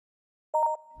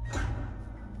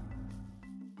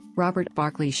Robert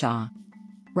Barkley Shaw.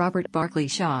 Robert Barkley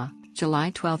Shaw,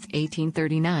 July 12,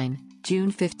 1839,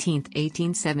 June 15,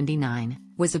 1879,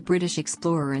 was a British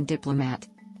explorer and diplomat.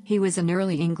 He was an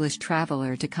early English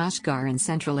traveller to Kashgar in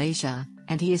Central Asia,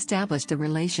 and he established a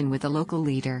relation with a local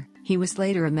leader. He was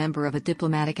later a member of a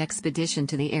diplomatic expedition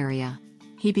to the area.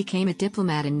 He became a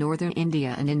diplomat in northern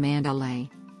India and in Mandalay.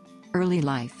 Early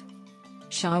life.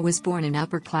 Shaw was born in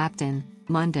Upper Clapton,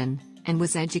 London, and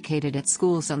was educated at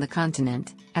schools on the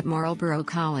continent, at Marlborough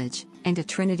College, and at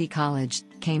Trinity College,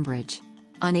 Cambridge.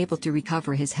 Unable to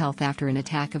recover his health after an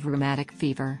attack of rheumatic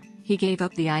fever, he gave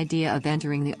up the idea of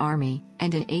entering the army,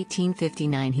 and in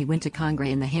 1859 he went to Kashgar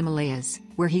in the Himalayas,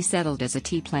 where he settled as a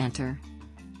tea planter.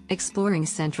 Exploring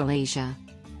Central Asia.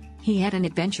 He had an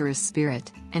adventurous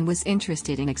spirit, and was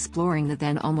interested in exploring the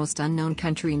then almost unknown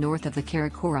country north of the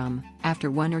Karakoram. After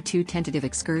one or two tentative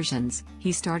excursions,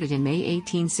 he started in May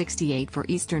 1868 for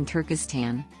eastern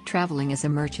Turkestan, traveling as a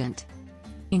merchant.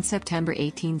 In September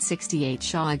 1868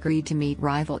 Shaw agreed to meet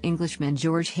rival Englishman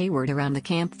George Hayward around the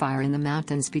campfire in the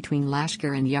mountains between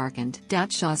Kashgar and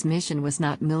Yarkand. Shaw's mission was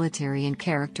not military in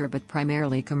character but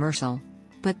primarily commercial.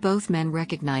 But both men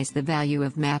recognized the value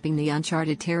of mapping the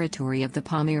uncharted territory of the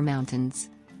Pamir Mountains.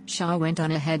 Shaw went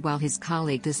on ahead while his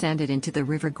colleague descended into the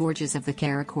river gorges of the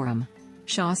Karakoram.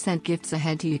 Shaw sent gifts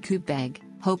ahead to Yaqub Beg,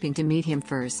 hoping to meet him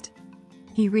first.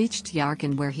 He reached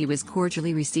Yarkand where he was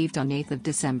cordially received on 8th of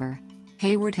December.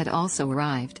 Hayward had also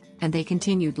arrived, and they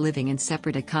continued living in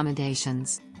separate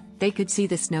accommodations. They could see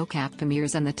the snow-capped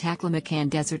Pamirs and the Taklamakan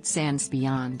desert sands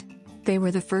beyond. They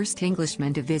were the first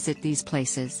Englishmen to visit these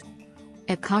places.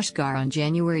 At Kashgar on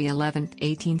January 11,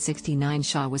 1869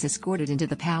 Shaw was escorted into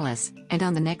the palace, and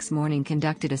on the next morning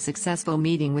conducted a successful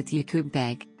meeting with Yaqub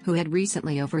Beg, who had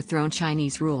recently overthrown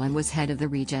Chinese rule and was head of the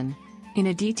region. In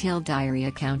a detailed diary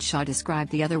account Shaw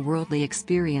described the otherworldly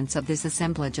experience of this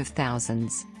assemblage of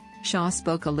thousands. Shaw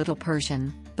spoke a little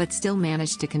Persian, but still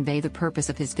managed to convey the purpose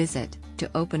of his visit, to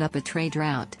open up a trade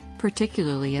route,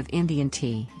 particularly of Indian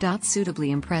tea. Suitably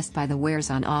impressed by the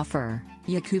wares on offer,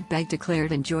 Yaqub Beg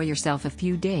declared, "Enjoy yourself a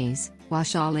few days," while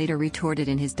Shaw later retorted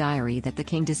in his diary that the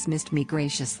king dismissed me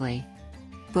graciously.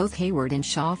 Both Hayward and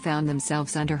Shaw found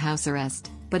themselves under house arrest,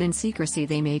 but in secrecy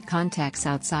they made contacts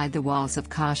outside the walls of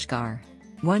Kashgar.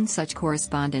 One such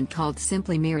correspondent called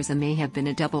simply Mirza may have been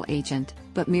a double agent,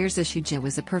 but Mirza Shuja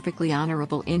was a perfectly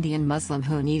honorable Indian Muslim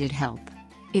who needed help.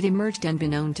 It emerged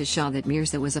unbeknown to Shaw that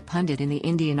Mirza was a pundit in the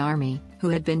Indian army, who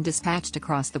had been dispatched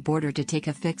across the border to take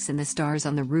a fix in the stars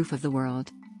on the roof of the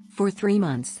world. For 3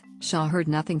 months, Shaw heard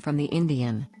nothing from the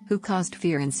Indian, who caused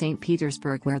fear in St.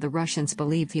 Petersburg where the Russians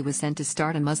believed he was sent to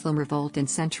start a Muslim revolt in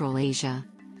Central Asia.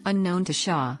 Unknown to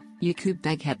Shaw, Yaqub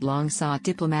Beg had long sought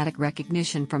diplomatic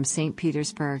recognition from St.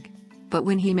 Petersburg. But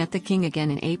when he met the king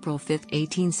again in April 5,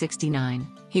 1869,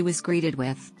 he was greeted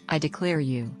with, "I declare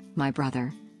you, my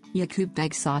brother." Yaqub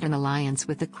Beg sought an alliance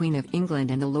with the Queen of England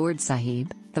and the Lord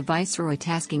Sahib, the viceroy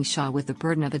tasking Shaw with the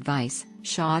burden of advice.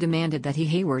 Shaw demanded that he,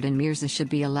 Hayward and Mirza should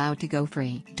be allowed to go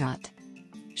free.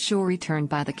 Shaw returned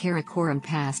by the Karakoram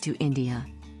Pass to India.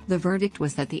 The verdict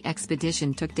was that the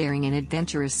expedition took daring and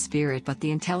adventurous spirit, but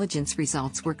the intelligence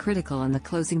results were critical in the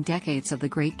closing decades of the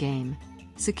Great Game.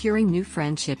 Securing new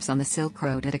friendships on the Silk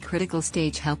Road at a critical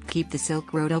stage helped keep the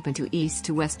Silk Road open to east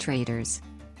to west traders.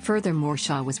 Furthermore,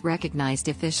 Shaw was recognized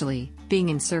officially, being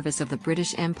in service of the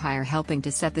British Empire, helping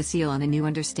to set the seal on a new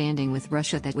understanding with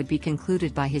Russia that would be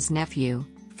concluded by his nephew,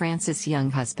 Francis' young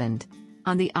husband.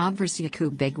 On the obverse,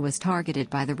 Yaqub Beg was targeted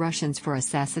by the Russians for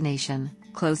assassination,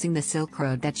 closing the Silk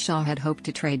Road that Shaw had hoped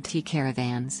to trade tea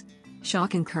caravans. Shaw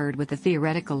concurred with the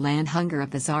theoretical land hunger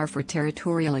of the Tsar for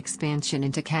territorial expansion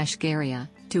into Kashgaria.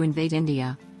 To invade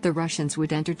India, the Russians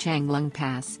would enter Changlung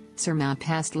Pass, surmount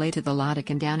past Leh to the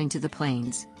Ladakh and down into the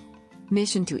plains.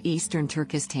 Mission to eastern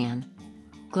Turkestan.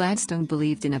 Gladstone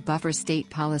believed in a buffer state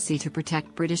policy to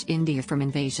protect British India from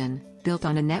invasion, built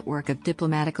on a network of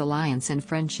diplomatic alliance and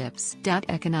friendships.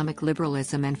 Economic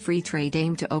liberalism and free trade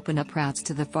aimed to open up routes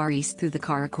to the Far East through the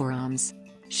Karakorams.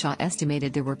 Shaw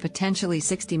estimated there were potentially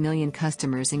 60 million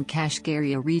customers in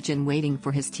Kashgaria region waiting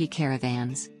for his tea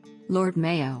caravans. Lord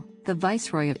Mayo, the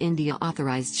Viceroy of India,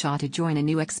 authorized Shaw to join a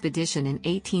new expedition in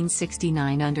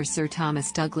 1869 under Sir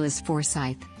Thomas Douglas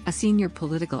Forsyth, a senior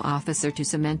political officer, to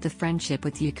cement the friendship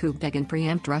with Yaqub Beg and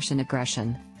preempt Russian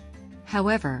aggression.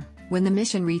 However, when the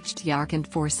mission reached Yarkand,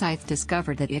 Forsyth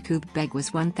discovered that Yaqub Beg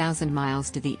was 1,000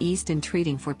 miles to the east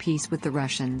entreating for peace with the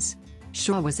Russians.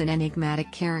 Shaw was an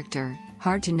enigmatic character,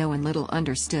 hard to know and little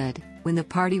understood. When the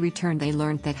party returned, they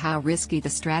learned that how risky the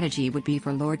strategy would be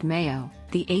for Lord Mayo.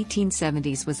 The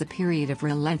 1870s was a period of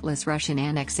relentless Russian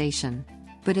annexation.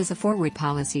 But as a forward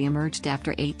policy emerged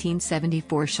after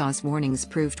 1874, Shaw's warnings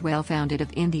proved well-founded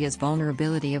of India's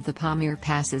vulnerability of the Pamir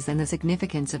passes and the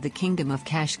significance of the Kingdom of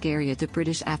Kashgar to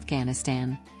British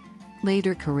Afghanistan.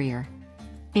 Later career.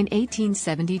 In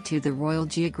 1872, the Royal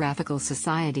Geographical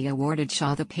Society awarded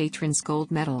Shaw the Patron's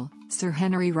Gold Medal. Sir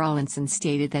Henry Rawlinson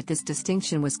stated that this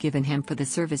distinction was given him for the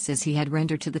services he had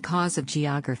rendered to the cause of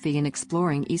geography in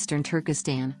exploring eastern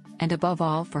Turkestan, and above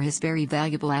all for his very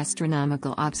valuable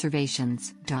astronomical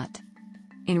observations.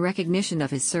 In recognition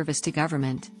of his service to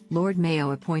government, Lord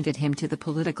Mayo appointed him to the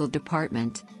political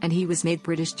department, and he was made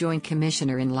British Joint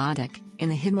Commissioner in Ladakh, in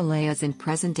the Himalayas in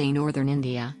present-day northern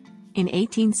India. In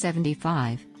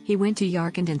 1875, he went to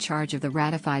Yarkand in charge of the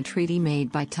ratified treaty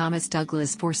made by Thomas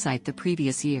Douglas Forsyth the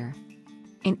previous year.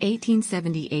 In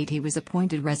 1878 he was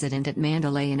appointed resident at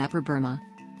Mandalay in Upper Burma.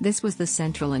 This was the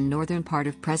central and northern part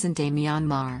of present-day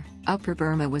Myanmar. Upper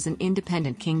Burma was an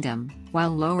independent kingdom, while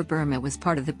Lower Burma was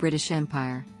part of the British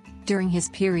Empire. During his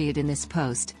period in this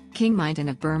post, King Mindon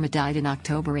of Burma died in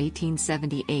October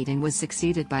 1878 and was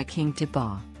succeeded by King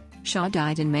Tibaw. Shaw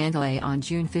died in Mandalay on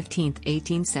June 15,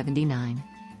 1879.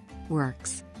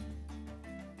 Works.